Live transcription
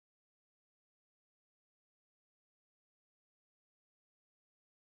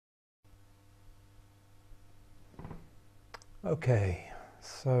Okay,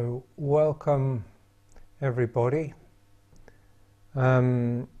 so welcome everybody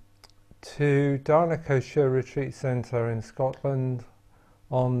to Dharma Retreat Centre in Scotland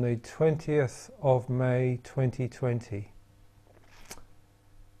on the 20th of May 2020.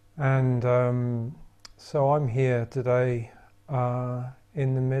 And so I'm here today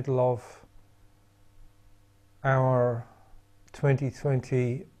in the middle of our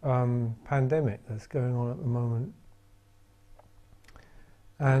 2020 pandemic that's going on at the moment.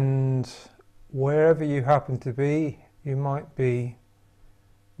 And wherever you happen to be, you might be,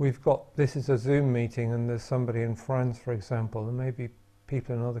 this is a Zoom meeting and there's somebody in France, for example, and maybe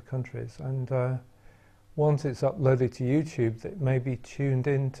people in other countries. And once it's uploaded to YouTube, that may be tuned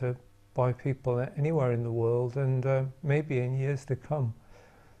in by people anywhere in the world and maybe in years to come.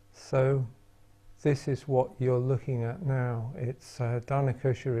 So this is what you're looking at now. It's Dharma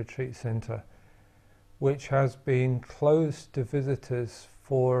Retreat Centre, which has been closed to visitors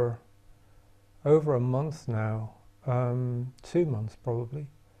for over a month now, 2 months probably,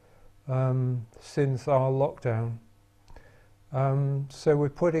 since our lockdown. So we're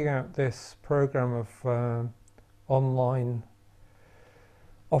putting out this program of online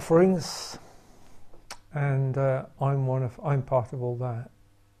offerings, and I'm part of all that.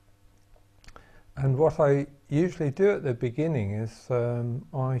 And what I usually do at the beginning is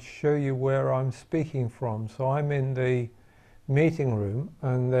I show you where I'm speaking from. So I'm in the meeting room,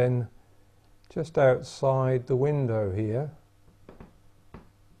 and then just outside the window here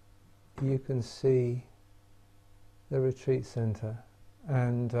you can see the retreat centre,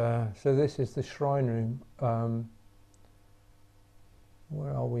 and so this is the shrine room.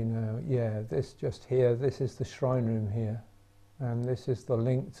 Where are we now? Yeah, this is the shrine room here, and this is the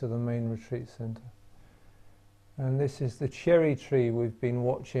link to the main retreat centre. And this is the cherry tree we've been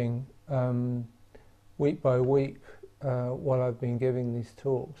watching week by week while I've been giving these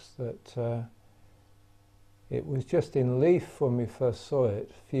talks. That it was just in leaf when we first saw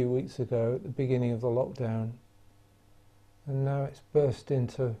it a few weeks ago at the beginning of the lockdown, and now it's burst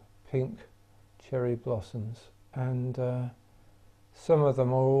into pink cherry blossoms, and some of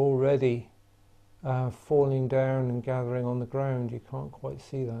them are already falling down and gathering on the ground. You can't quite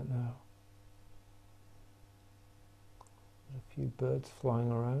see that now. There's a few birds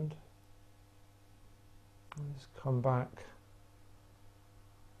flying around. Let's come back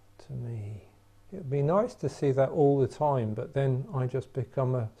to me. It would be nice to see that all the time, but then I just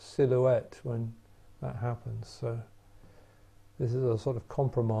become a silhouette when that happens. So this is a sort of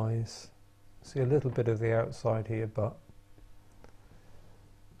compromise. See a little bit of the outside here, but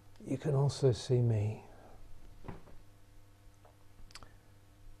you can also see me.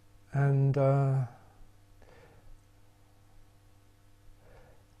 And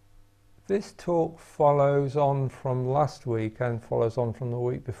this talk follows on from last week and follows on from the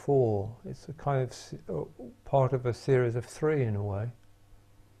week before. It's a kind of part of a series of 3 in a way.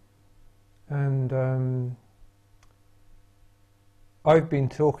 And I've been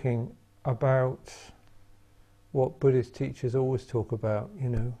talking about what Buddhist teachers always talk about,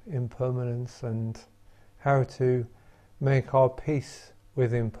 impermanence, and how to make our peace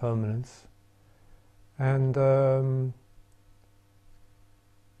with impermanence. And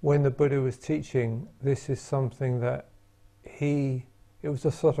when the Buddha was teaching, this is something that it was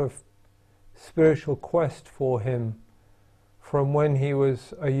a sort of spiritual quest for him from when he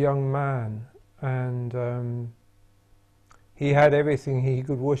was a young man, and he had everything he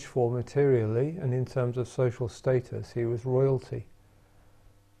could wish for materially, and in terms of social status he was royalty.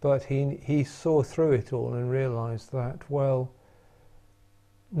 But he saw through it all and realized that, well,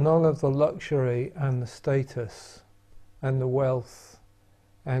 none of the luxury and the status and the wealth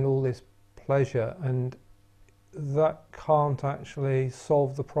and all this pleasure, and that can't actually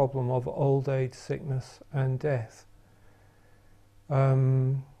solve the problem of old age, sickness and death.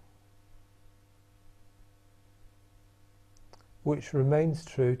 Which remains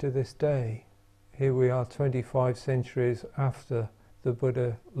true to this day. Here we are 25 centuries after the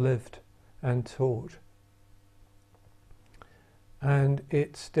Buddha lived and taught. And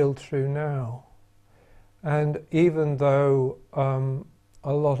it's still true now. And even though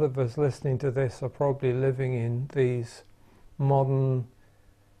a lot of us listening to this are probably living in these modern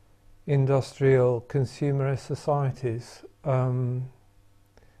industrial consumerist societies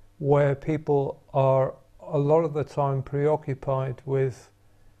where people are a lot of the time preoccupied with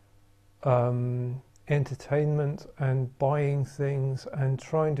entertainment and buying things and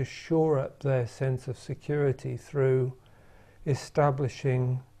trying to shore up their sense of security through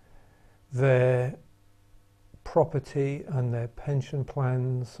establishing their property and their pension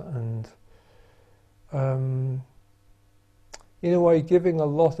plans and in a way giving a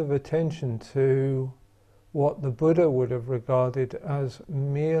lot of attention to what the Buddha would have regarded as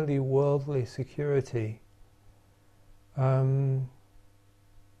merely worldly security. But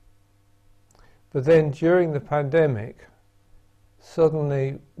then during the pandemic,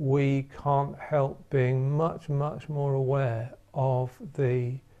 suddenly we can't help being much, much more aware of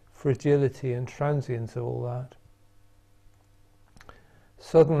the fragility and transience of all that.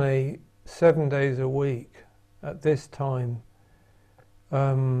 Suddenly, 7 days a week at this time,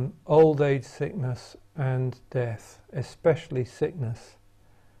 old age, sickness and death, especially sickness,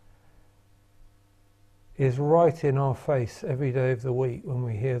 is right in our face every day of the week when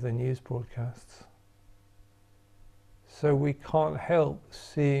we hear the news broadcasts. So we can't help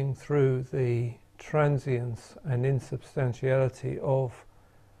seeing through the transience and insubstantiality of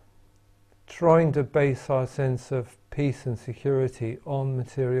trying to base our sense of peace and security on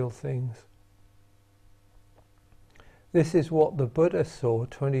material things. This is what the Buddha saw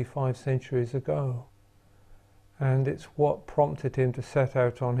 25 centuries ago, and it's what prompted him to set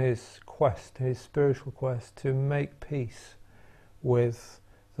out on his quest, his spiritual quest, to make peace with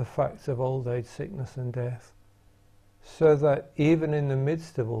the facts of old age, sickness and death, so that even in the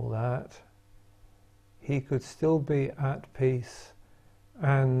midst of all that, he could still be at peace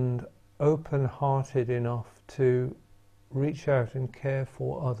and open-hearted enough to reach out and care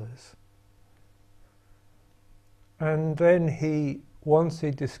for others. And then he, once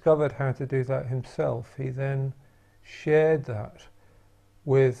he discovered how to do that himself, he then shared that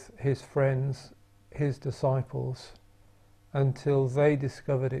with his friends, his disciples, until they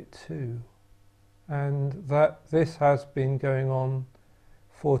discovered it too. And that this has been going on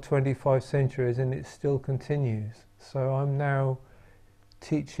for 25 centuries and it still continues. So I'm now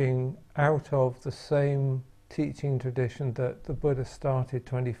teaching out of the same teaching tradition that the Buddha started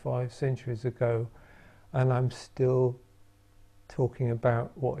 25 centuries ago, and I'm still talking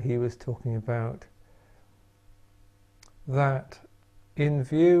about what he was talking about. That in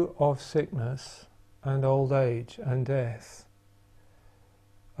view of sickness and old age and death,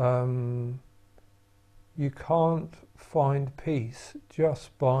 you can't find peace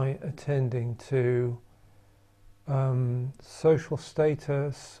just by attending to social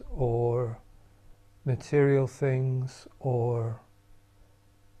status or material things or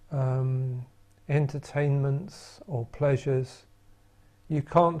entertainments or pleasures. You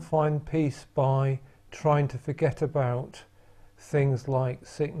can't find peace by trying to forget about things like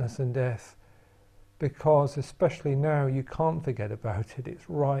sickness and death, because especially now you can't forget about it. It's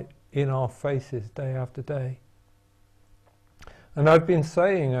right in our faces day after day. And I've been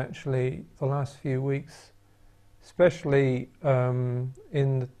saying actually the last few weeks, especially in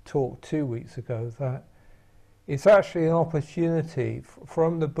the talk 2 weeks ago, that it's actually an opportunity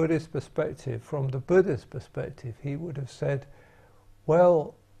from the Buddhist perspective. From the Buddha's perspective, he would have said,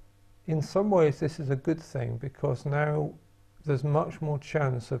 well, in some ways this is a good thing, because now there's much more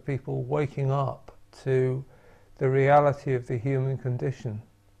chance of people waking up to the reality of the human condition,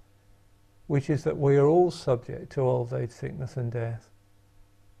 which is that we are all subject to old age, sickness and death,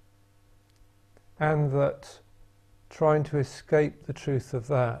 and that trying to escape the truth of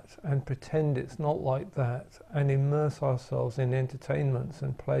that and pretend it's not like that and immerse ourselves in entertainments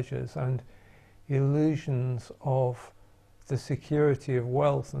and pleasures and illusions of the security of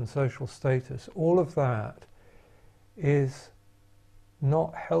wealth and social status, all of that is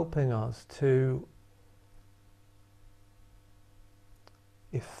not helping us to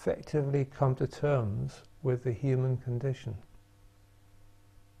effectively come to terms with the human condition.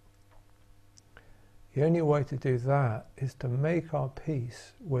 The only way to do that is to make our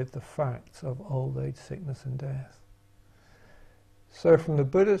peace with the facts of old age, sickness and death. So from the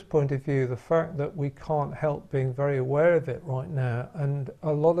Buddha's point of view, the fact that we can't help being very aware of it right now, and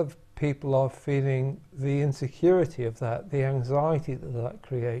a lot of people are feeling the insecurity of that, the anxiety that that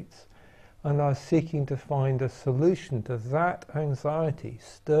creates, and are seeking to find a solution to that anxiety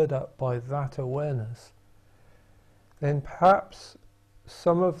stirred up by that awareness, then perhaps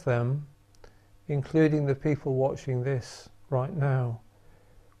some of them, including the people watching this right now,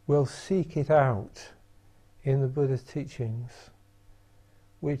 will seek it out in the Buddha's teachings,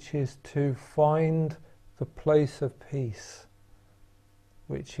 which is to find the place of peace,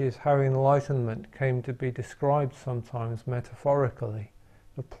 which is how enlightenment came to be described sometimes metaphorically,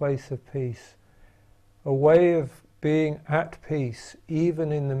 the place of peace, a way of being at peace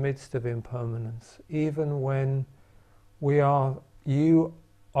even in the midst of impermanence, even when you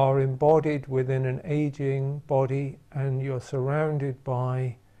are embodied within an aging body and you're surrounded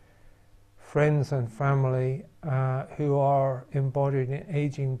by friends and family who are embodied in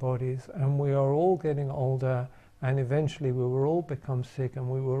aging bodies, and we are all getting older and eventually we will all become sick and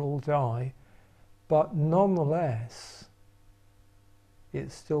we will all die, but nonetheless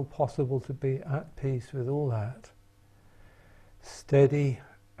it's still possible to be at peace with all that, steady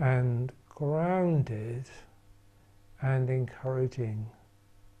and grounded and encouraging,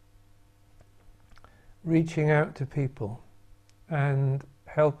 reaching out to people and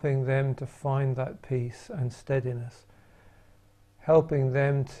helping them to find that peace and steadiness, helping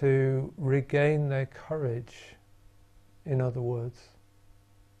them to regain their courage, in other words.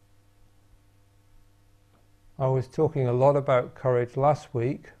 I was talking a lot about courage last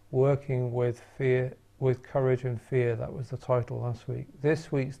week, working with fear, with courage and fear. That was the title last week.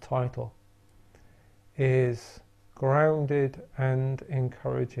 This week's title is Grounded and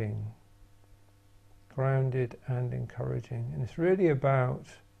Encouraging. Grounded and encouraging. And it's really about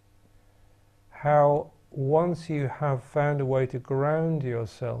how once you have found a way to ground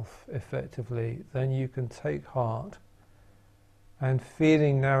yourself effectively, then you can take heart, and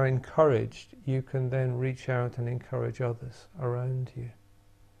feeling now encouraged, you can then reach out and encourage others around you.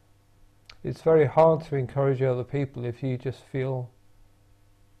 It's very hard to encourage other people if you just feel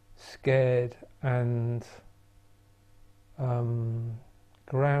scared and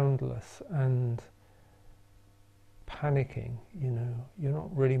groundless and panicking. You know, you're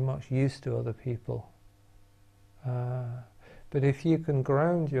not really much used to other people. But if you can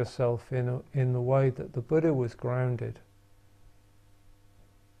ground yourself in the way that the Buddha was grounded,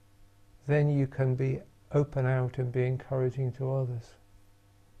 then you can be open out and be encouraging to others.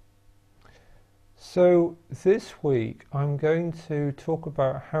 So this week I'm going to talk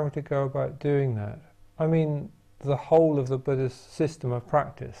about how to go about doing that. I mean, the whole of the Buddha's system of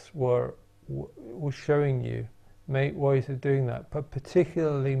practice was showing you ways of doing that, but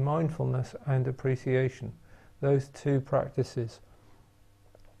particularly mindfulness and appreciation, those two practices,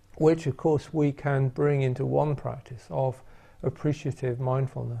 which of course we can bring into one practice of appreciative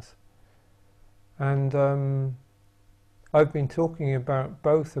mindfulness. And I've been talking about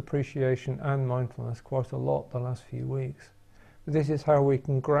both appreciation and mindfulness quite a lot the last few weeks. But this is how we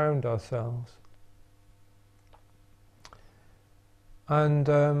can ground ourselves. And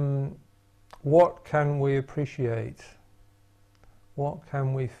what can we appreciate? What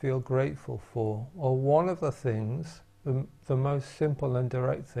can we feel grateful for? Well, one of the things, the most simple and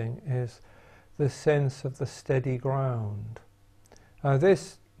direct thing, is the sense of the steady ground.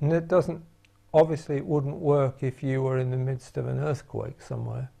 This doesn't, obviously it wouldn't work if you were in the midst of an earthquake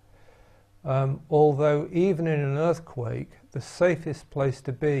somewhere. Although even in an earthquake, the safest place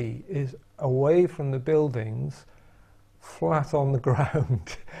to be is away from the buildings, flat on the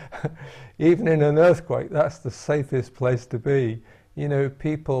ground. Even in an earthquake, that's the safest place to be. You know,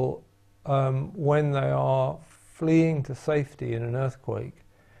 people, when they are fleeing to safety in an earthquake,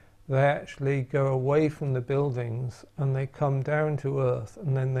 they actually go away from the buildings and they come down to earth,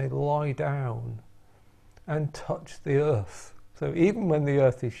 and then they lie down and touch the earth. So even when the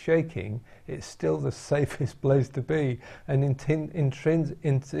earth is shaking, it's still the safest place to be. And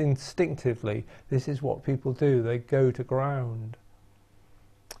instinctively, this is what people do. They go to ground.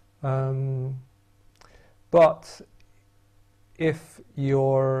 But if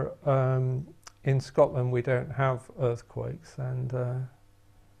you're in Scotland, we don't have earthquakes, and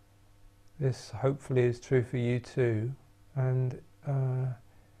this hopefully is true for you too, and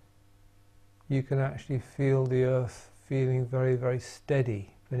you can actually feel the earth feeling very, very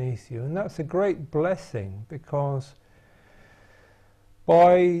steady beneath you. And that's a great blessing, because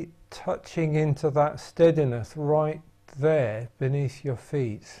by touching into that steadiness right there beneath your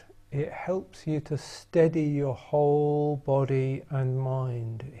feet, it helps you to steady your whole body and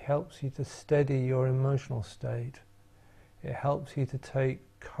mind. It helps you to steady your emotional state. It helps you to take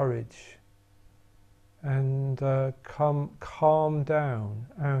courage and calm down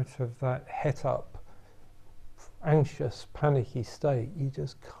out of that het up, anxious, panicky state. You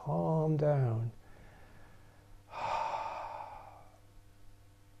just calm down.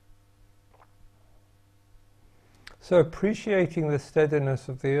 So appreciating the steadiness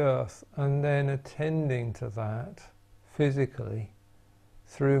of the earth and then attending to that physically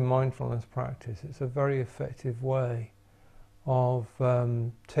through mindfulness practice, it's a very effective way of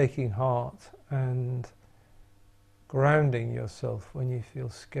taking heart and grounding yourself when you feel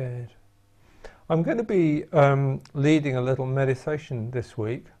scared. I'm going to be leading a little meditation this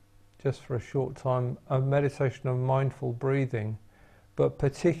week, just for a short time, a meditation of mindful breathing, but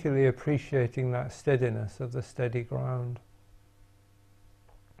particularly appreciating that steadiness of the steady ground.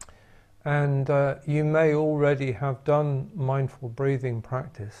 And you may already have done mindful breathing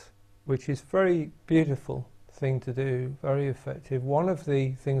practice, which is very beautiful thing to do, very effective. One of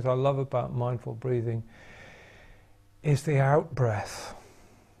the things I love about mindful breathing is the out-breath.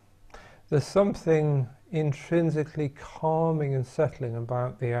 There's something intrinsically calming and settling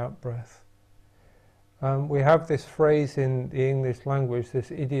about the out-breath. We have this phrase in the English language, this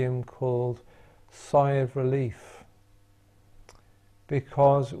idiom called sigh of relief.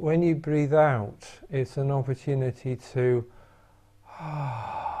 Because when you breathe out, it's an opportunity to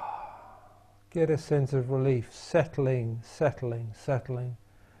get a sense of relief, settling.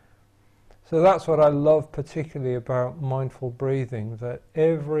 So that's what I love particularly about mindful breathing, that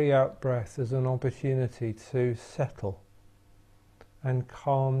every out-breath is an opportunity to settle and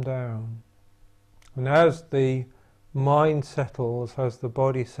calm down. And as the mind settles, as the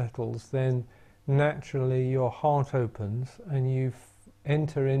body settles, then naturally your heart opens and you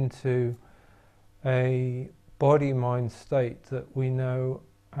enter into a body-mind state that we know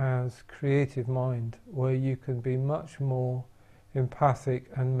as creative mind, where you can be much more empathic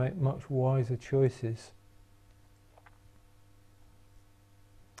and make much wiser choices.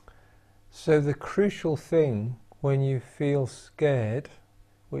 So the crucial thing when you feel scared,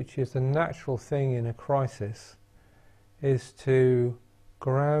 which is a natural thing in a crisis, is to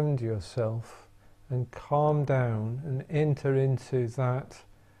ground yourself and calm down and enter into that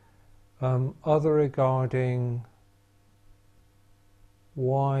other regarding,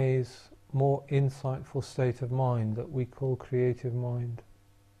 wise, more insightful state of mind that we call creative mind.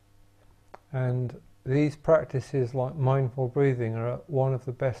 And these practices like mindful breathing are one of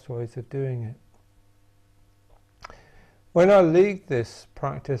the best ways of doing it. When I lead this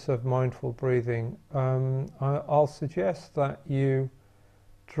practice of mindful breathing, I'll suggest that you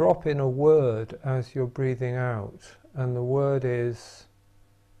drop in a word as you're breathing out, and the word is,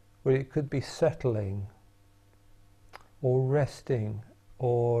 well, it could be settling or resting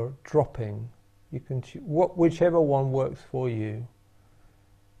or dropping. You can whichever one works for you.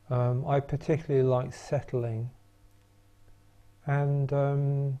 I particularly like settling,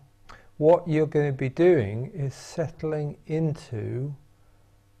 and what you're going to be doing is settling into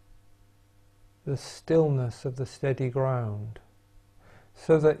the stillness of the steady ground,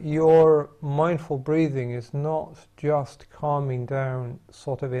 so that your mindful breathing is not just calming down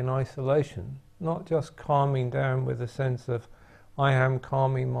sort of in isolation, not just calming down with a sense of I am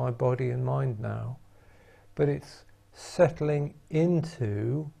calming my body and mind now, but it's settling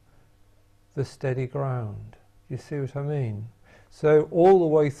into the steady ground. You see what I mean? So all the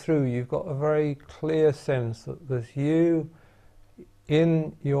way through you've got a very clear sense that there's you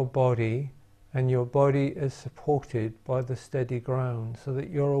in your body, and your body is supported by the steady ground, so that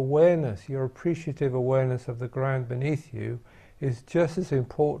your awareness, your appreciative awareness of the ground beneath you is just as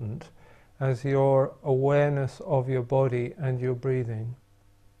important as your awareness of your body and your breathing.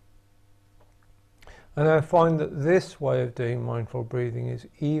 And I find that this way of doing mindful breathing is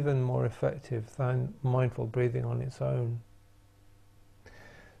even more effective than mindful breathing on its own.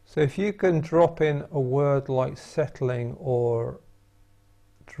 So if you can drop in a word like settling or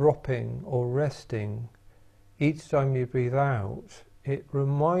dropping or resting each time you breathe out, it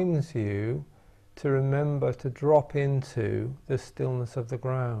reminds you to remember to drop into the stillness of the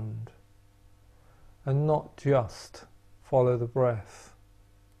ground and not just follow the breath.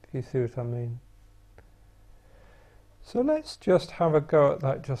 Do you see what I mean? So let's just have a go at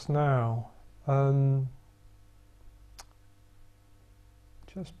that just now.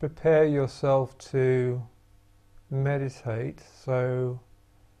 Just prepare yourself to meditate, so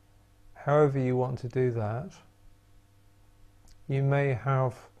however you want to do that. You may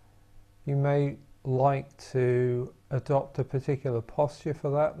like to adopt a particular posture for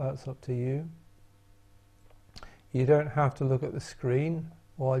that, that's up to you. You don't have to look at the screen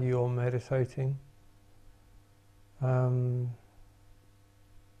while you're meditating.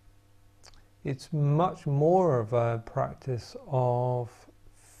 It's much more of a practice of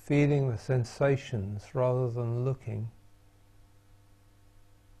feeling the sensations rather than looking.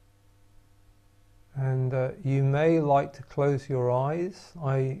 And you may like to close your eyes.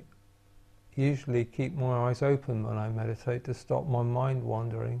 I usually keep my eyes open when I meditate to stop my mind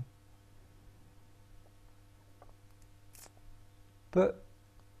wandering. But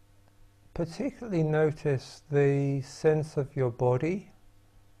particularly notice the sense of your body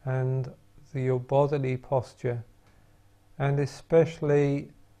and your bodily posture, and especially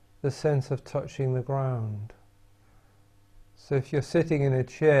the sense of touching the ground. So if you're sitting in a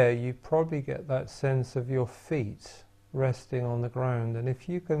chair, you probably get that sense of your feet resting on the ground, and if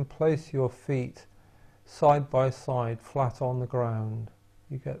you can place your feet side by side flat on the ground,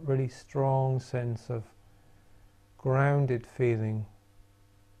 you get really strong sense of grounded feeling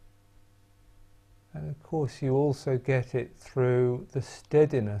and of course you also get it through the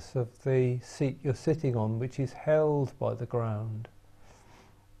steadiness of the seat you're sitting on, which is held by the ground.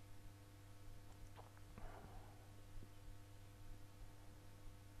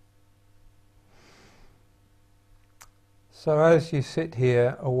 So as you sit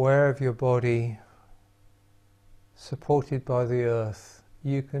here, aware of your body, supported by the earth,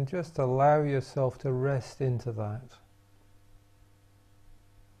 you can just allow yourself to rest into that.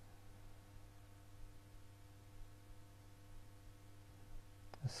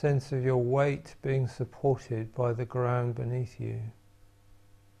 A sense of your weight being supported by the ground beneath you.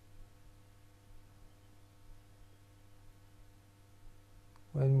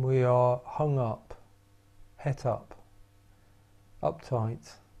 When we are hung up, het up,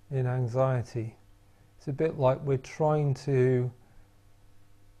 uptight, in anxiety, it's a bit like we're trying to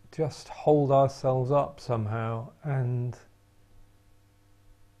just hold ourselves up somehow, and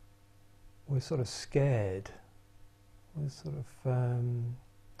we're sort of scared. We're sort of,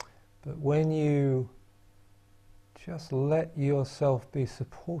 but when you just let yourself be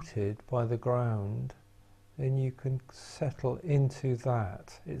supported by the ground, then you can settle into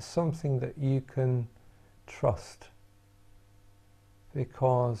that. It's something that you can trust,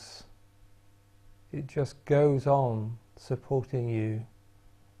 because it just goes on supporting you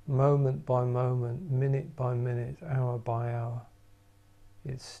moment by moment, minute by minute, hour by hour.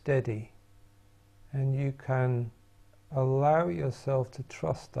 It's steady, and you can allow yourself to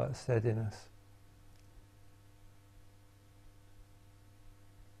trust that steadiness.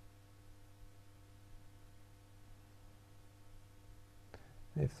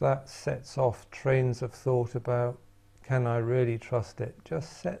 If that sets off trains of thought about, can I really trust it?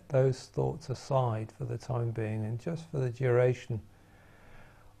 Just set those thoughts aside for the time being, and just for the duration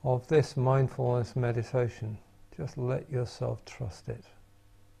of this mindfulness meditation, just let yourself trust it.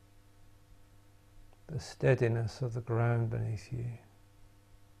 The steadiness of the ground beneath you.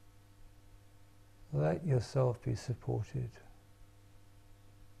 Let yourself be supported.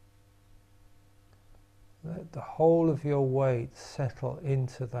 Let the whole of your weight settle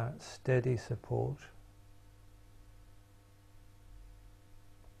into that steady support.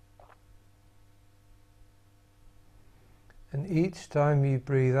 And each time you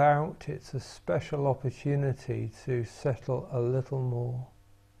breathe out, it's a special opportunity to settle a little more,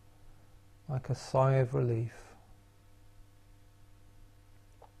 like a sigh of relief.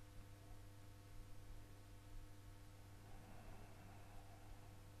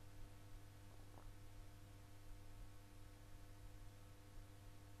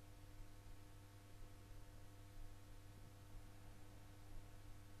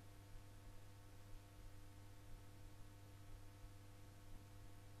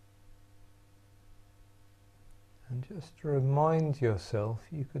 And just remind yourself,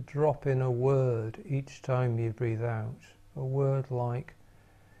 you could drop in a word each time you breathe out. A word like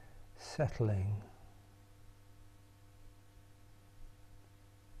settling.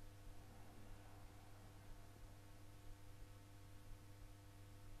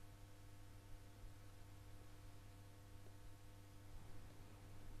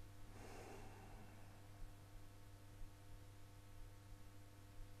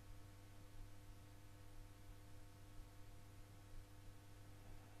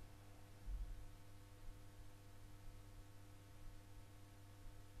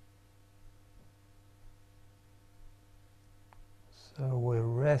 So we're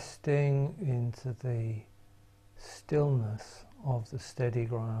resting into the stillness of the steady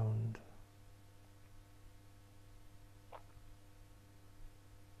ground.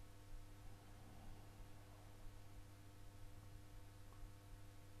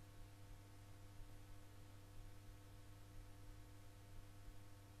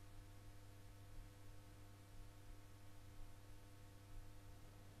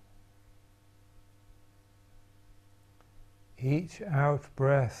 Each out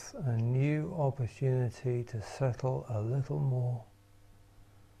breath a new opportunity to settle a little more.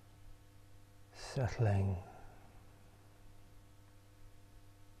 Settling.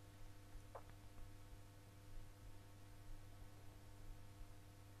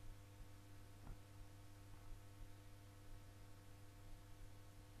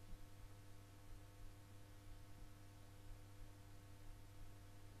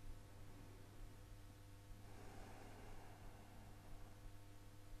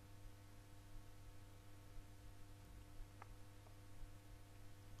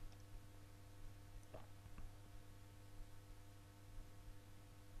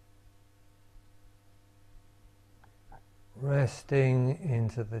 Resting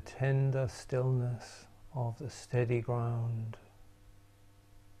into the tender stillness of the steady ground.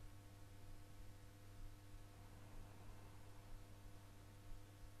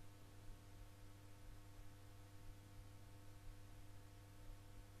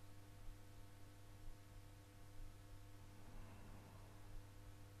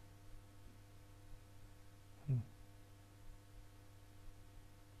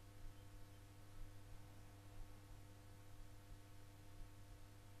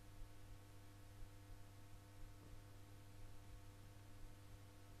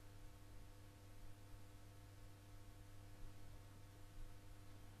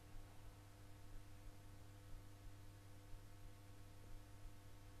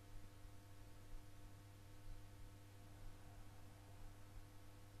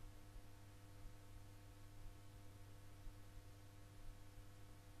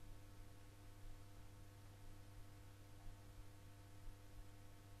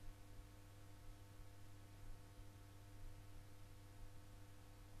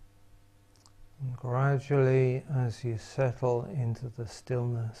 gradually, as you settle into the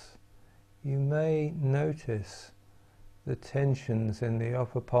stillness, you may notice the tensions in the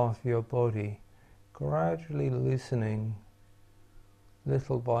upper part of your body gradually loosening,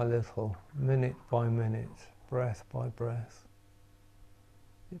 little by little, minute by minute, breath by breath.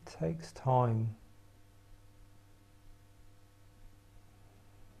 It takes time.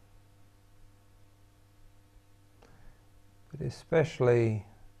 But especially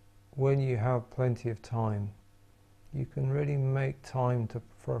when you have plenty of time, you can really make time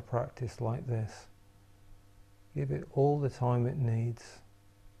for a practice like this. Give it all the time it needs.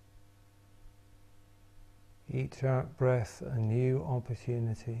 Each out breath a new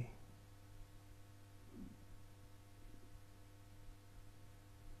opportunity.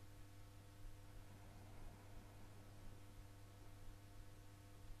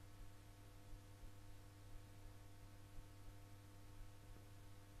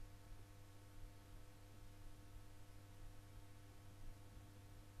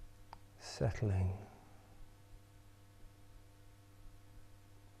 Settling.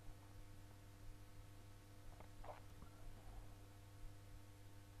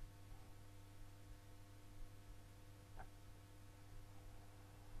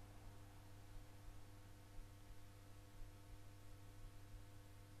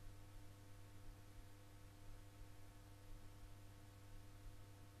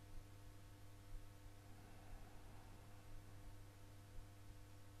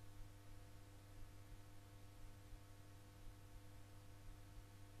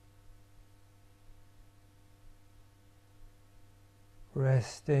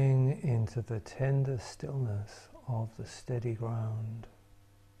 Resting into the tender stillness of the steady ground.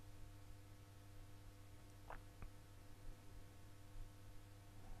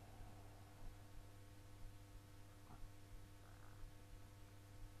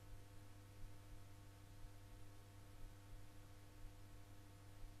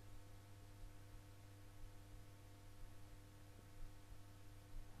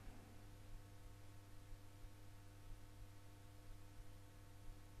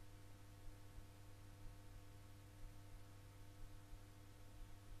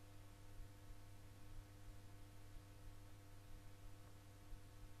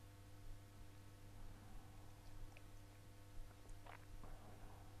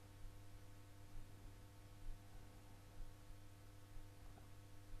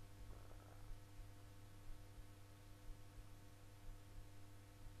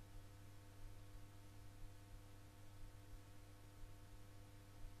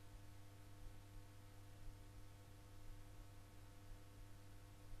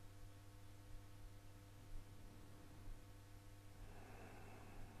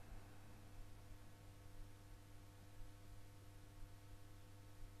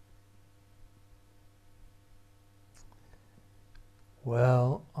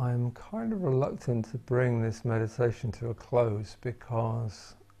 Well, I'm kind of reluctant to bring this meditation to a close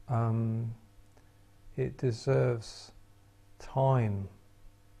because it deserves time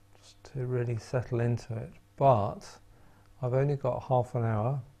to really settle into it. But I've only got half an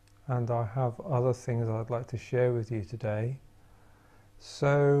hour and I have other things I'd like to share with you today.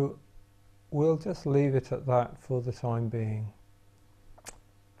 So we'll just leave it at that for the time being.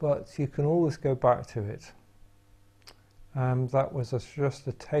 But you can always go back to it. That was just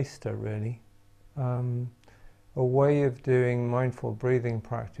a taster, really. A way of doing mindful breathing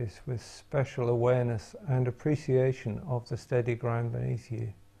practice with special awareness and appreciation of the steady ground beneath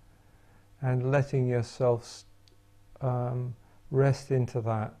you, and letting yourself rest into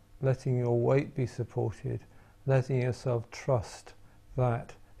that, letting your weight be supported, letting yourself trust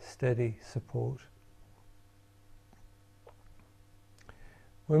that steady support.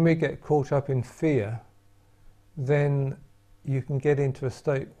 When we get caught up in fear, then you can get into a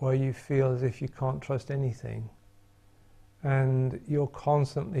state where you feel as if you can't trust anything, and you're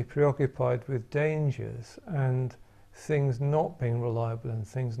constantly preoccupied with dangers and things not being reliable and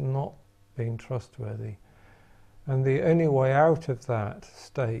things not being trustworthy. And the only way out of that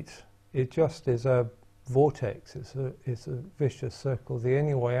state, it just is a vortex, it's a vicious circle. The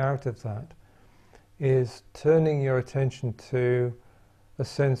only way out of that is turning your attention to a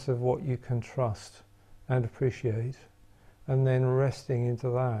sense of what you can trust and appreciate, and then resting into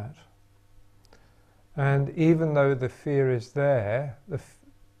that. And even though the fear is there,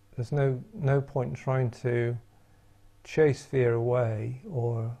 there's no point in trying to chase fear away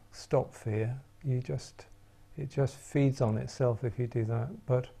or stop fear. It just feeds on itself if you do that.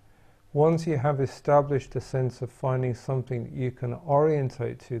 But once you have established a sense of finding something that you can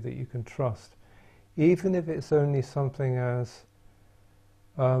orientate to, that you can trust, even if it's only something as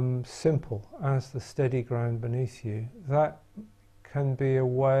simple as the steady ground beneath you. That can be a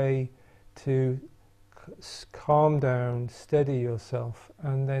way to calm down, steady yourself,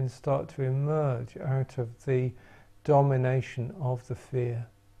 and then start to emerge out of the domination of the fear.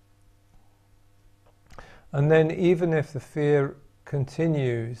 And then even if the fear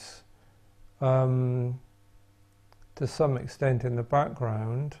continues to some extent in the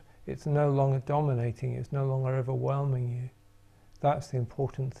background, it's no longer dominating, it's no longer overwhelming you. That's the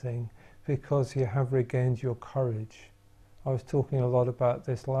important thing, because you have regained your courage. I was talking a lot about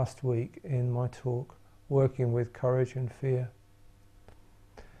this last week in my talk, working with courage and fear.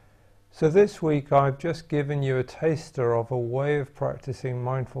 So this week I've just given you a taster of a way of practicing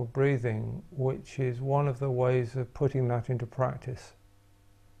mindful breathing, which is one of the ways of putting that into practice.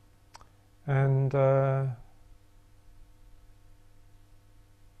 And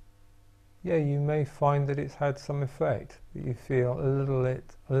yeah, you may find that it's had some effect, that you feel a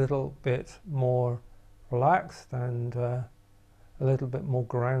little bit more relaxed and a little bit more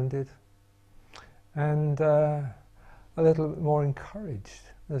grounded, and a little bit more encouraged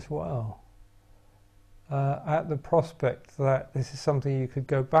as well, at the prospect that this is something you could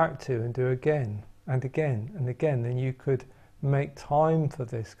go back to and do again and again and again, and you could make time for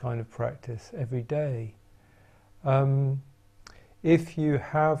this kind of practice every day. If you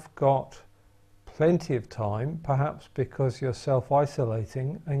have got plenty of time, perhaps because you're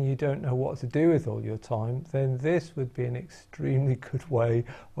self-isolating and you don't know what to do with all your time, then this would be an extremely good way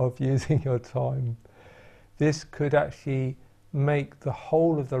of using your time. This could actually make the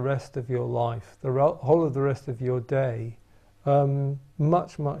whole of the rest of your life, the whole of the rest of your day,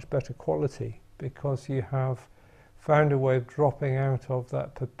 much, much better quality, because you have found a way of dropping out of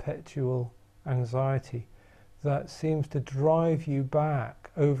that perpetual anxiety that seems to drive you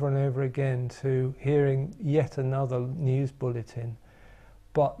back over and over again to hearing yet another news bulletin,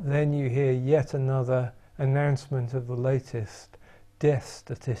 but then you hear yet another announcement of the latest death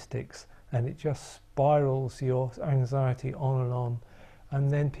statistics, and it just spirals your anxiety on, and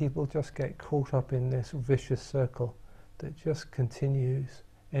then people just get caught up in this vicious circle that just continues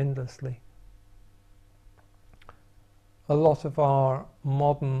endlessly. A lot of our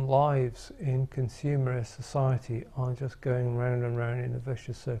modern lives in consumerist society are just going round and round in a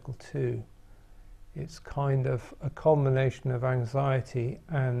vicious circle too. It's kind of a combination of anxiety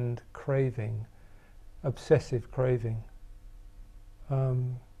and craving, obsessive craving.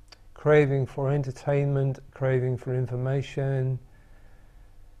 Craving for entertainment, craving for information,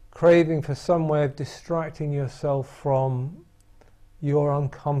 craving for some way of distracting yourself from your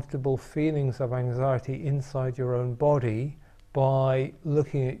uncomfortable feelings of anxiety inside your own body by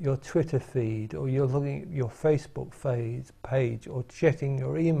looking at your Twitter feed, or you're looking at your Facebook page, or checking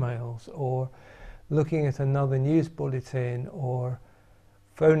your emails, or looking at another news bulletin, or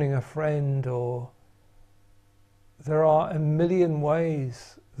phoning a friend, or there are a million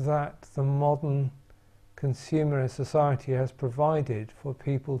ways that the modern consumerist society has provided for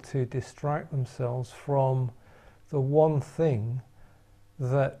people to distract themselves from the one thing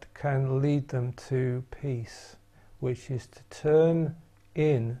that can lead them to peace, which is to turn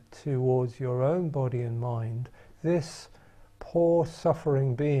in towards your own body and mind, this poor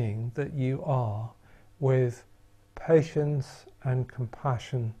suffering being that you are, with patience and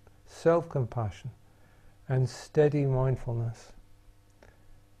compassion, self-compassion and steady mindfulness,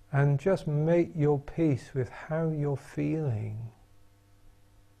 and just make your peace with how you're feeling,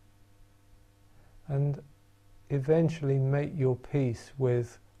 and eventually make your peace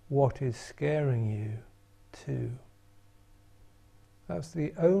with what is scaring you too. That's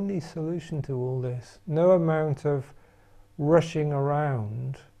the only solution to all this. No amount of rushing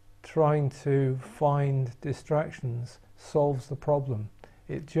around trying to find distractions solves the problem.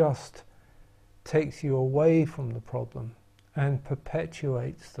 It just takes you away from the problem and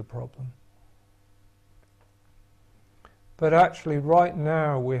perpetuates the problem. But actually right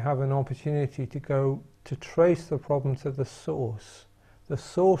now we have an opportunity to go to trace the problem to the source. The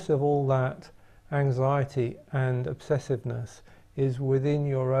source of all that anxiety and obsessiveness is within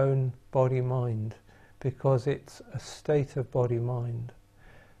your own body-mind, because it's a state of body-mind.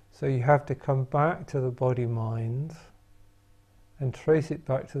 So you have to come back to the body-mind and trace it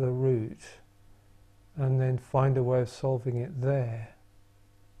back to the root, and then find a way of solving it there.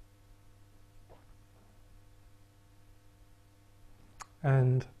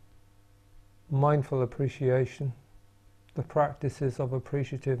 And mindful appreciation, the practices of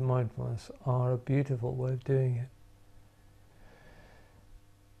appreciative mindfulness, are a beautiful way of doing it.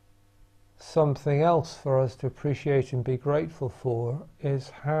 Something else for us to appreciate and be grateful for is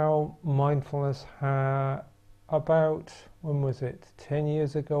how mindfulness about, when was it, 10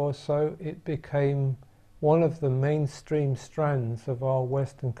 years ago or so, it became one of the mainstream strands of our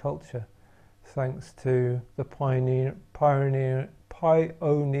Western culture, thanks to the pioneering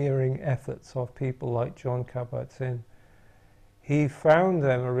efforts of people like John Kabat-Zinn. He found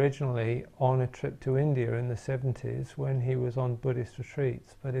them originally on a trip to India in the 70s when he was on Buddhist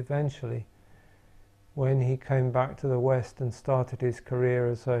retreats, but eventually when he came back to the West and started his career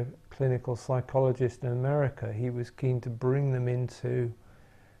as a clinical psychologist in America, he was keen to bring them into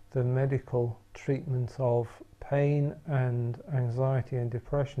the medical treatment of pain and anxiety and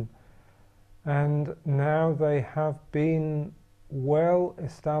depression. And now they have been well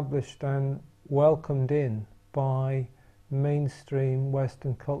established and welcomed in by mainstream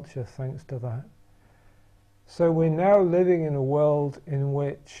Western culture thanks to that. So we're now living in a world in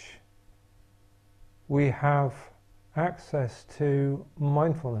which we have access to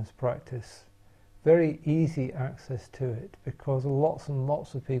mindfulness practice, very easy access to it because lots and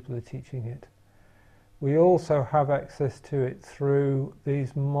lots of people are teaching it. We also have access to it through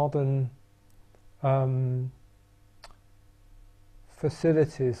these modern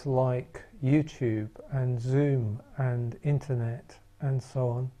facilities like YouTube and Zoom and internet and so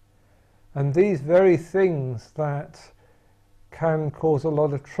on. And these very things that can cause a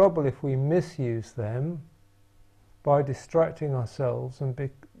lot of trouble if we misuse them by distracting ourselves and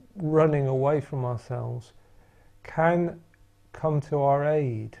running away from ourselves can come to our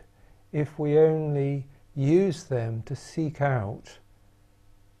aid if we only use them to seek out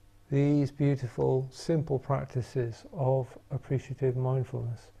these beautiful, simple practices of appreciative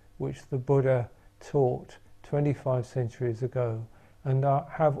mindfulness, which the Buddha taught 25 centuries ago and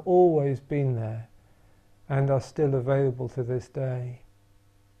have always been there and are still available to this day.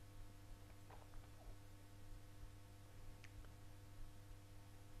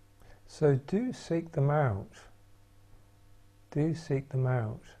 So do seek them out. Do seek them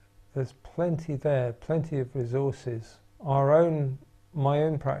out. There's plenty there, plenty of resources. My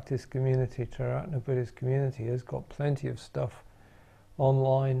own practice community, Smritiratna Buddhist community, has got plenty of stuff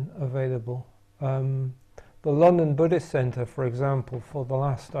online available. The London Buddhist Centre, for example, for the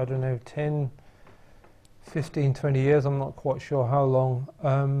last, 10, 15, 20 years, I'm not quite sure how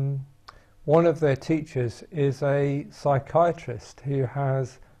long, one of their teachers is a psychiatrist who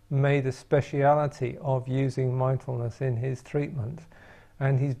has made a speciality of using mindfulness in his treatment,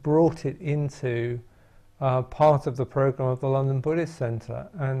 and he's brought it into part of the program of the London Buddhist Centre,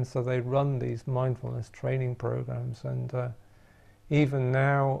 and so they run these mindfulness training programs, and even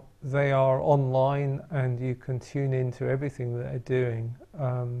now they are online and you can tune into everything that they're doing.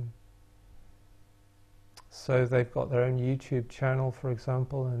 So they've got their own YouTube channel, for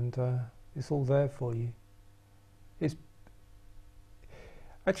example, and it's all there for you. It's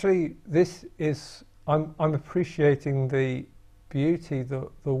actually, I'm appreciating the beauty, the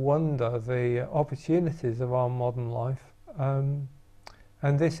wonder, the opportunities of our modern life, and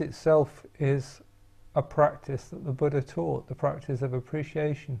this itself is a practice that the Buddha taught, the practice of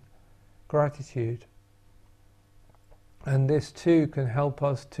appreciation, gratitude, and this too can help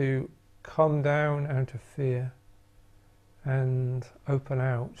us to come down out of fear and open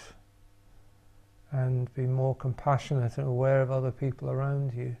out and be more compassionate and aware of other people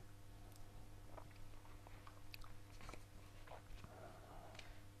around you.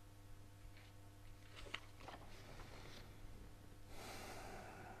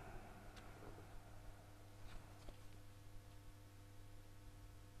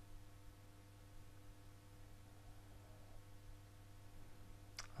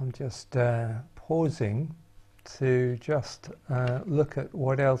 I'm just pausing to just look at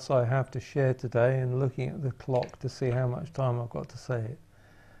what else I have to share today and looking at the clock to see how much time I've got to say it,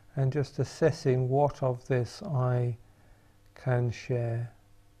 and just assessing what of this I can share.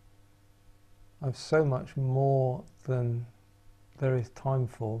 I've so much more than there is time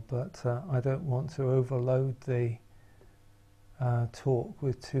for, but I don't want to overload the talk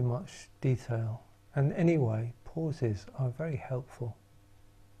with too much detail. And anyway, pauses are very helpful.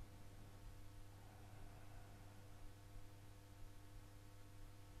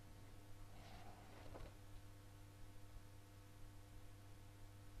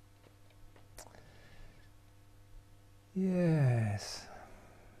 Yes.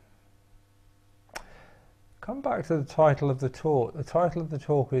 Come back to the title of the talk. The title of the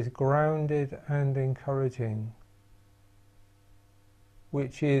talk is Grounded and Encouraging,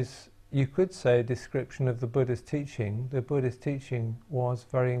 which is, you could say, a description of the Buddha's teaching. The Buddha's teaching was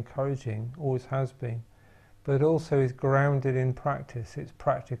very encouraging, always has been, but also is grounded in practice. It's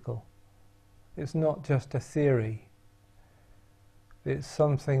practical. It's not just a theory. It's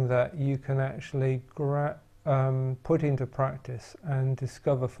something that you can actually put into practice and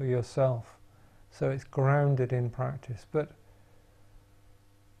discover for yourself. So it's grounded in practice. But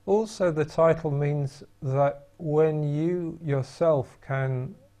also the title means that when you yourself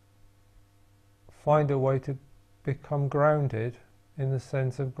can find a way to become grounded, in the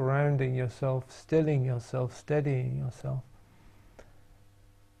sense of grounding yourself, stilling yourself, steadying yourself,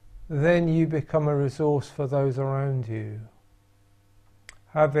 then you become a resource for those around you.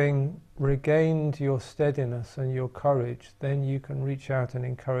 Having regained your steadiness and your courage, then you can reach out and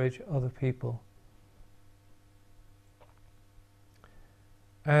encourage other people.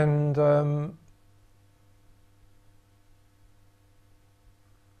 And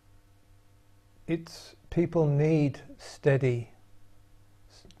people need steady,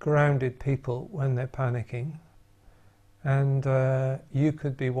 grounded people when they're panicking, and you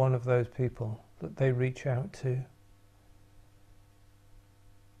could be one of those people that they reach out to.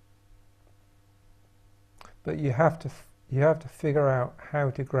 But you have to figure out how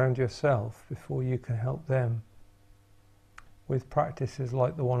to ground yourself before you can help them with practices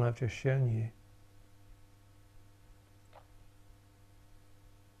like the one I've just shown you.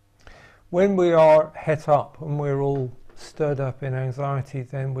 When we are het up and we're all stirred up in anxiety,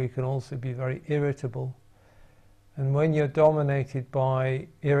 then we can also be very irritable. And when you're dominated by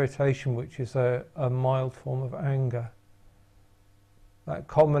irritation, which is a mild form of anger, that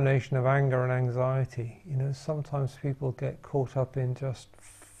combination of anger and anxiety, sometimes people get caught up in just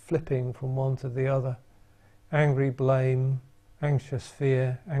flipping from one to the other. Angry blame, anxious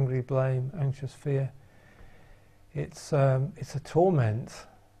fear, angry blame, anxious fear. It's a torment.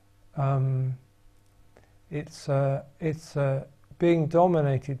 Being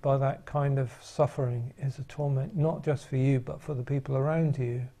dominated by that kind of suffering is a torment, not just for you, but for the people around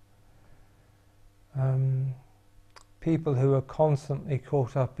you. People who are constantly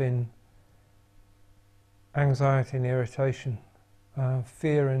caught up in anxiety and irritation,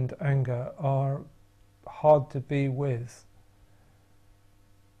 fear and anger are hard to be with.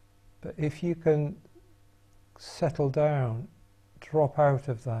 But if you can settle down, drop out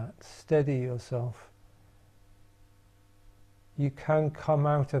of that, steady yourself, you can come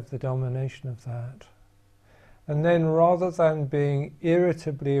out of the domination of that. And then, rather than being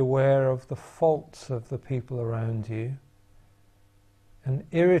irritably aware of the faults of the people around you and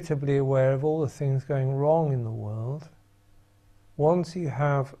irritably aware of all the things going wrong in the world, once you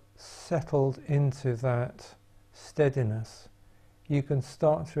have settled into that steadiness, you can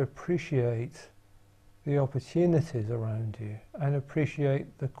start to appreciate the opportunities around you and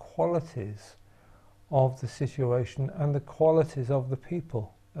appreciate the qualities of the situation and the qualities of the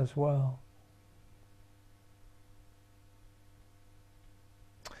people as well.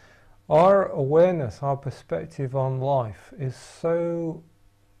 Our awareness, our perspective on life is so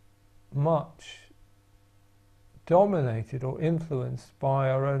much dominated or influenced by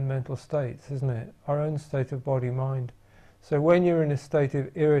our own mental states, isn't it? Our own state of body-mind. So when you're in a state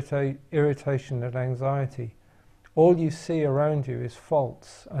of irritation and anxiety, all you see around you is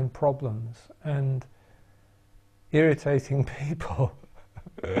faults and problems and irritating people.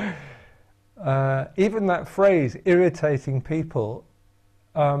 Even that phrase, irritating people,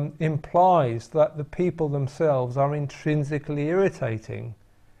 implies that the people themselves are intrinsically irritating,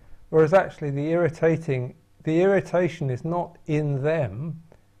 whereas actually the irritation is not in them,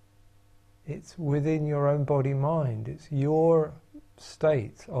 it's within your own body-mind. It's your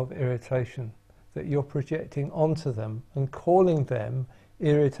state of irritation that you're projecting onto them and calling them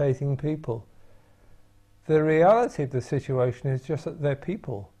irritating people. The reality of the situation is just that they're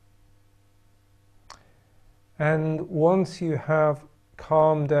people. And once you have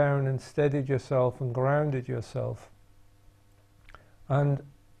calmed down and steadied yourself and grounded yourself and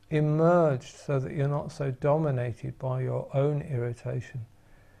emerged so that you're not so dominated by your own irritation,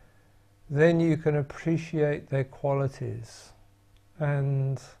 then you can appreciate their qualities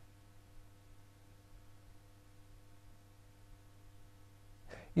and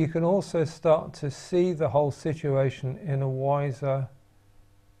you can also start to see the whole situation in a wiser,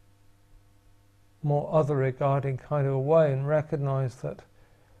 more other-regarding kind of a way and recognize that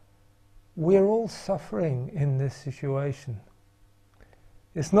we're all suffering in this situation.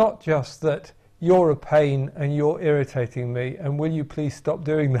 It's not just that you're a pain and you're irritating me and will you please stop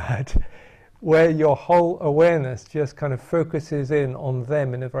doing that, where your whole awareness just kind of focuses in on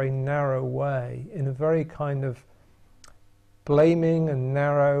them in a very narrow way, in a very kind of blaming and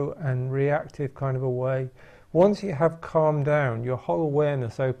narrow and reactive kind of a way. Once you have calmed down, your whole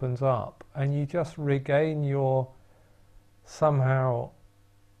awareness opens up and you just regain your somehow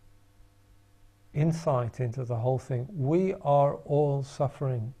insight into the whole thing. We are all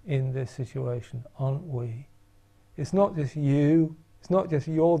suffering in this situation, aren't we? It's not just you, it's not just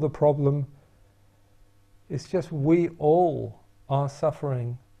you're the problem, it's just we all are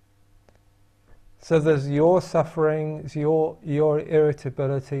suffering. So there's your suffering, it's your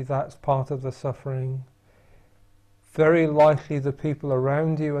irritability, that's part of the suffering. Very likely the people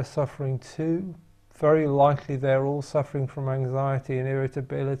around you are suffering too. Very likely they're all suffering from anxiety and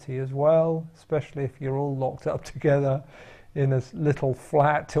irritability as well, especially if you're all locked up together in a little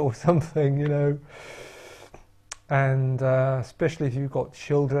flat or something, you know. And especially if you've got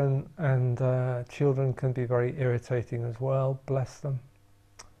children, and children can be very irritating as well, bless them.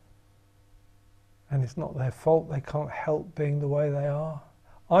 And it's not their fault, they can't help being the way they are.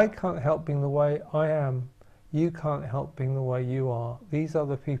 I can't help being the way I am. You can't help being the way you are. These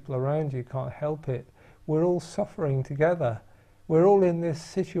other people around you can't help it. We're all suffering together. We're all in this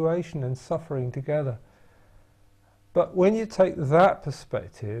situation and suffering together. But when you take that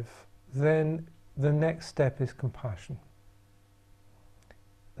perspective, then the next step is compassion.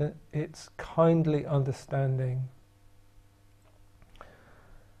 It's kindly understanding.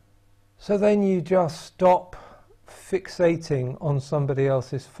 So then you just stop fixating on somebody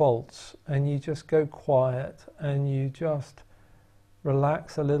else's faults, and you just go quiet and you just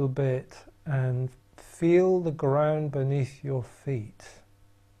relax a little bit and feel the ground beneath your feet,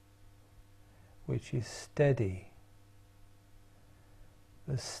 which is steady.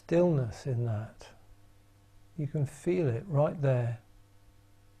 There's stillness in that. You can feel it right there.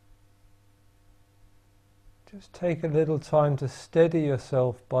 Just take a little time to steady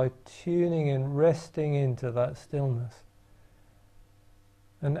yourself by tuning in, resting into that stillness.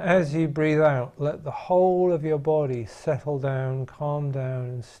 And as you breathe out, let the whole of your body settle down, calm down,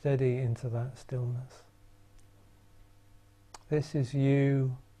 and steady into that stillness. This is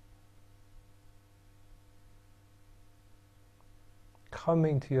you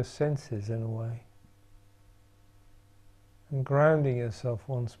coming to your senses in a way, and grounding yourself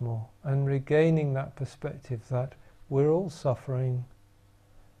once more, and regaining that perspective that we're all suffering.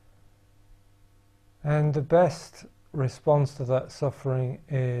 And the best response to that suffering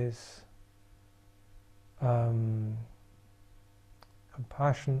is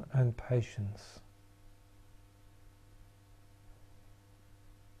compassion and patience.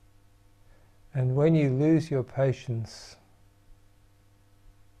 And when you lose your patience,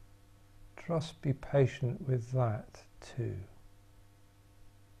 just be patient with that too.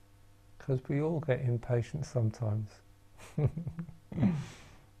 Because we all get impatient sometimes.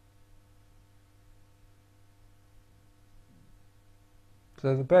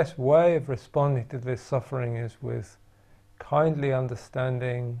 So the best way of responding to this suffering is with kindly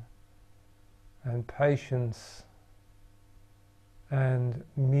understanding and patience and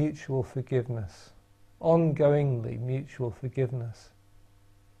mutual forgiveness, ongoingly mutual forgiveness.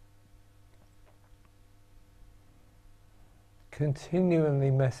 Continually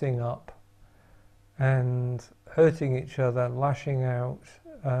messing up and hurting each other, lashing out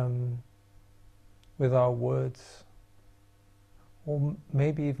with our words, or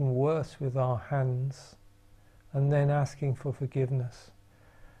maybe even worse, with our hands, and then asking for forgiveness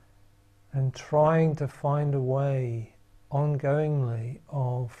and trying to find a way ongoingly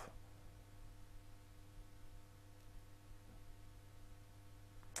of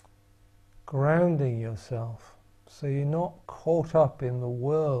grounding yourself so you're not caught up in the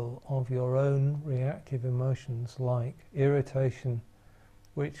whirl of your own reactive emotions like irritation,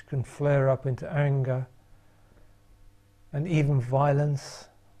 which can flare up into anger and even violence,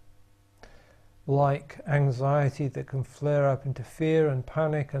 like anxiety that can flare up into fear and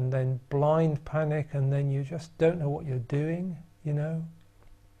panic, and then blind panic, and then you just don't know what you're doing, you know.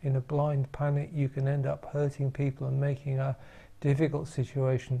 In a blind panic you can end up hurting people and making a difficult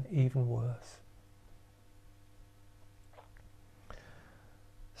situation even worse.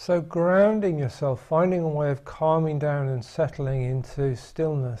 So grounding yourself, finding a way of calming down and settling into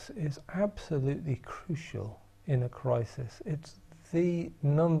stillness is absolutely crucial in a crisis. It's the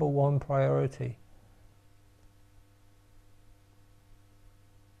number one priority.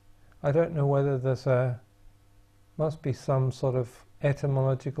 I don't know whether must be some sort of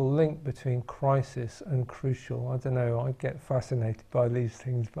etymological link between crisis and crucial. I don't know, I get fascinated by these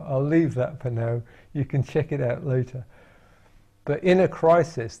things, but I'll leave that for now. You can check it out later. But in a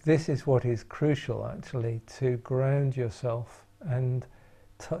crisis, this is what is crucial actually, to ground yourself and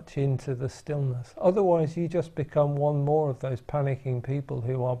touch into the stillness. Otherwise you just become one more of those panicking people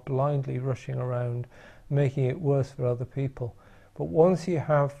who are blindly rushing around, making it worse for other people. But once you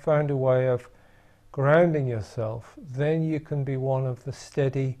have found a way of grounding yourself, then you can be one of the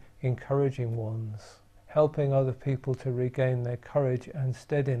steady, encouraging ones, helping other people to regain their courage and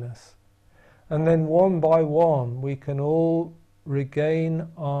steadiness. And then one by one we can all regain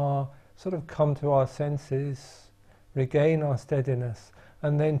our, sort of come to our senses, regain our steadiness,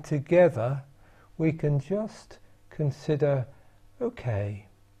 and then together we can just consider, okay,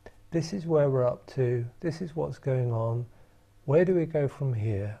 this is where we're up to, this is what's going on, where do we go from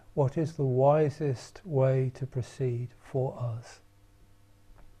here, what is the wisest way to proceed for us.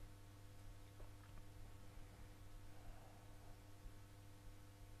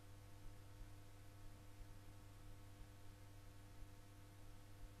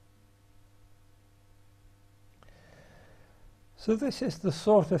 So this is the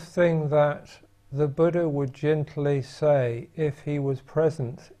sort of thing that the Buddha would gently say if he was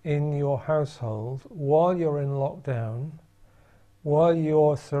present in your household while you're in lockdown, while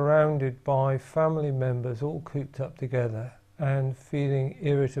you're surrounded by family members all cooped up together and feeling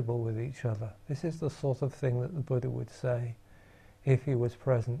irritable with each other. This is the sort of thing that the Buddha would say if he was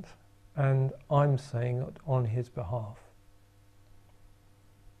present, and I'm saying it on his behalf.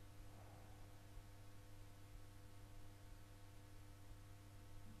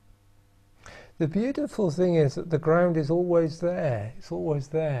 The beautiful thing is that the ground is always there. It's always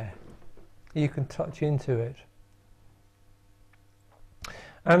there. You can touch into it.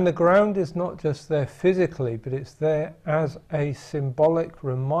 And the ground is not just there physically, but it's there as a symbolic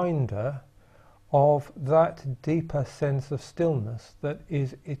reminder of that deeper sense of stillness that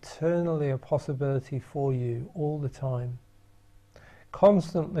is eternally a possibility for you all the time.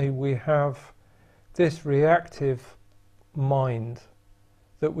 Constantly we have this reactive mind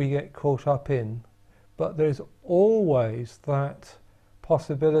that we get caught up in, but there's always that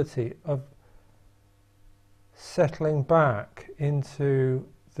possibility of settling back into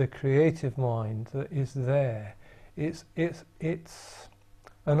the creative mind that is there. It's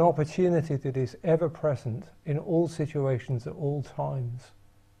an opportunity that is ever present in all situations at all times.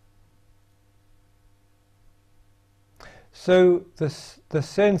 So the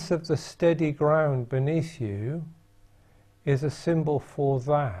sense of the steady ground beneath you is a symbol for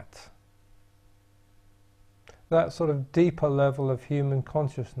that sort of deeper level of human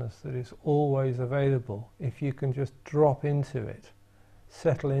consciousness that is always available if you can just drop into it,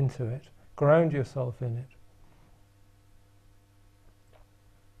 settle into it, ground yourself in it.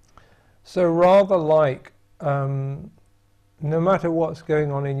 So rather like no matter what's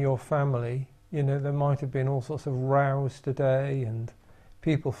going on in your family, you know, there might have been all sorts of rows today and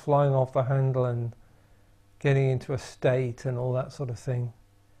people flying off the handle and getting into a state and all that sort of thing.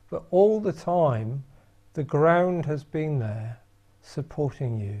 But all the time, the ground has been there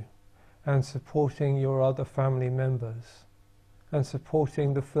supporting you and supporting your other family members and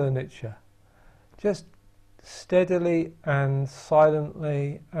supporting the furniture. Just steadily and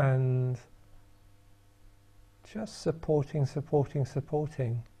silently and just supporting.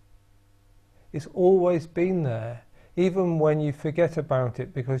 It's always been there, even when you forget about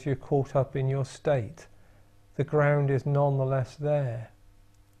it because you're caught up in your state. The ground is nonetheless there.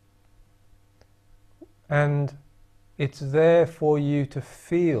 And it's there for you to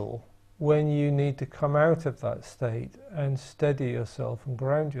feel when you need to come out of that state and steady yourself and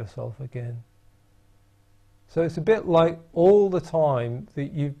ground yourself again. So it's a bit like all the time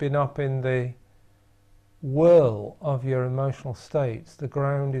that you've been up in the whirl of your emotional states, the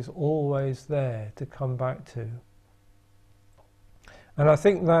ground is always there to come back to. And I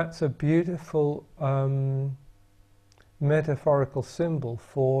think that's a beautiful metaphorical symbol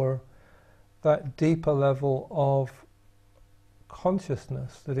for that deeper level of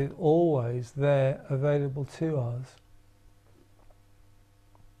consciousness that is always there available to us.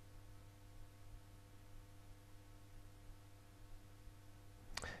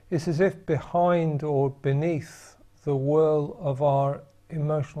 It's as if behind or beneath the whirl of our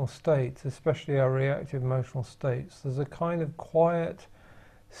emotional states, especially our reactive emotional states, there's a kind of quiet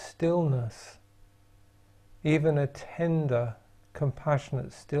stillness, even a tender,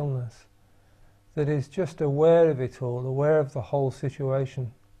 compassionate stillness that is just aware of it all, aware of the whole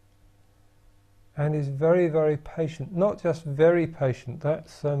situation, and is very, very patient. Not just very patient,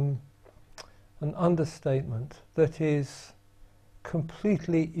 that's an understatement, that is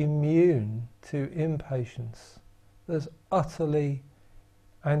completely immune to impatience. There's utterly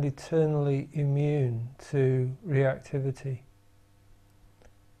and eternally immune to reactivity.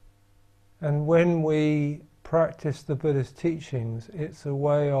 And when we practice the Buddha's teachings, it's a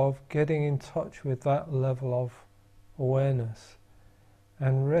way of getting in touch with that level of awareness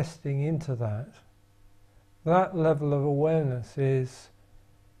and resting into that. That level of awareness is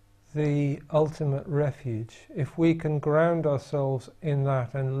the ultimate refuge. If we can ground ourselves in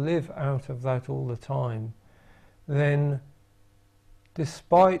that and live out of that all the time, then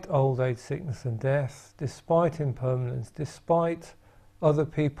despite old age, sickness and death, despite impermanence, despite other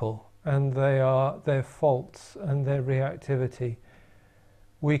people and their faults and their reactivity,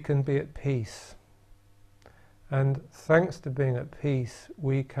 we can be at peace. And thanks to being at peace,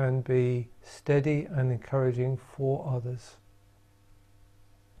 we can be steady and encouraging for others,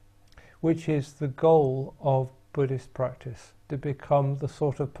 which is the goal of Buddhist practice, to become the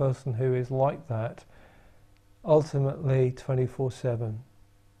sort of person who is like that, ultimately 24/7.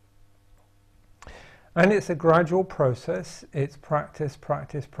 And it's a gradual process. It's practice,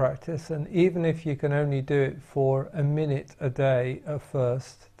 practice, practice. And even if you can only do it for a minute a day at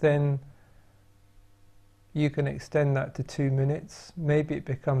first, then you can extend that to 2 minutes. Maybe it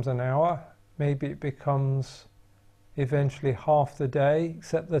becomes an hour. Maybe it becomes eventually half the day,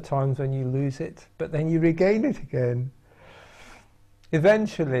 except the times when you lose it, but then you regain it again.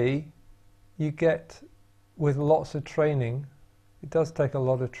 Eventually, you get, with lots of training, it does take a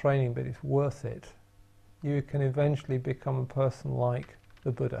lot of training, but it's worth it. You can eventually become a person like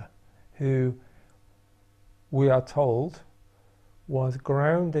the Buddha, who we are told was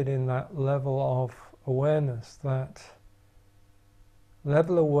grounded in that level of awareness, that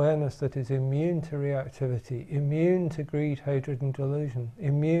level of awareness that is immune to reactivity, immune to greed, hatred and delusion,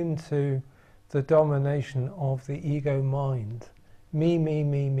 immune to the domination of the ego mind. Me, me,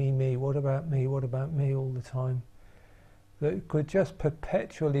 me, me, me, what about me all the time. That could just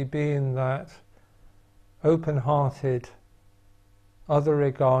perpetually be in that open-hearted,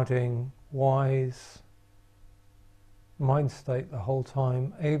 other-regarding, wise mind state the whole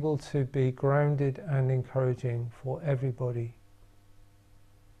time, able to be grounded and encouraging for everybody.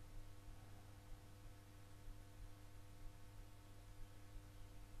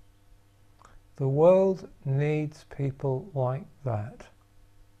 The world needs people like that.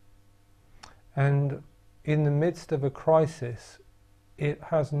 And in the midst of a crisis, it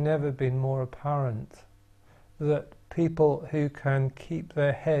has never been more apparent that people who can keep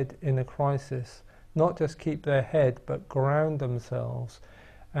their head in a crisis, not just keep their head, but ground themselves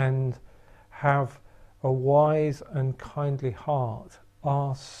and have a wise and kindly heart,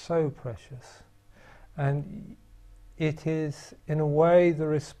 are so precious. And it is, in a way, the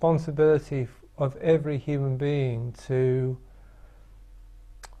responsibility of every human being to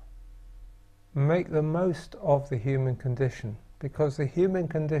make the most of the human condition, because the human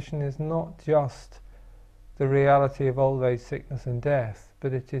condition is not just the reality of old age, sickness and death,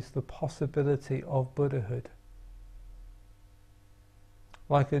 but it is the possibility of Buddhahood,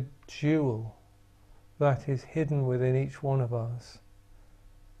 like a jewel that is hidden within each one of us.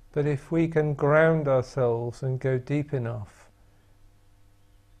 But if we can ground ourselves and go deep enough,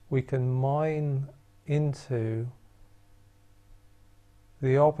 we can mine into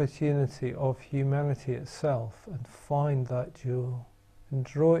the opportunity of humanity itself and find that jewel and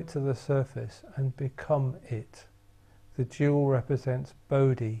draw it to the surface and become it. The jewel represents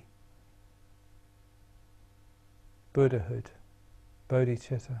Bodhi, Buddhahood,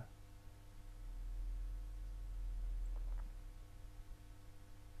 bodhicitta.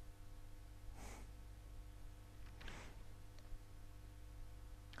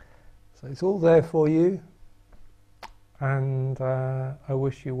 So it's all there for you, and I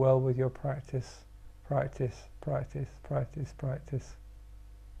wish you well with your practice, practice, practice, practice, practice.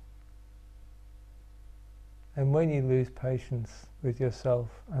 And when you lose patience with yourself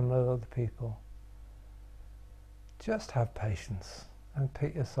and with other people, just have patience and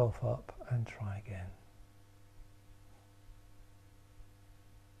pick yourself up and try again.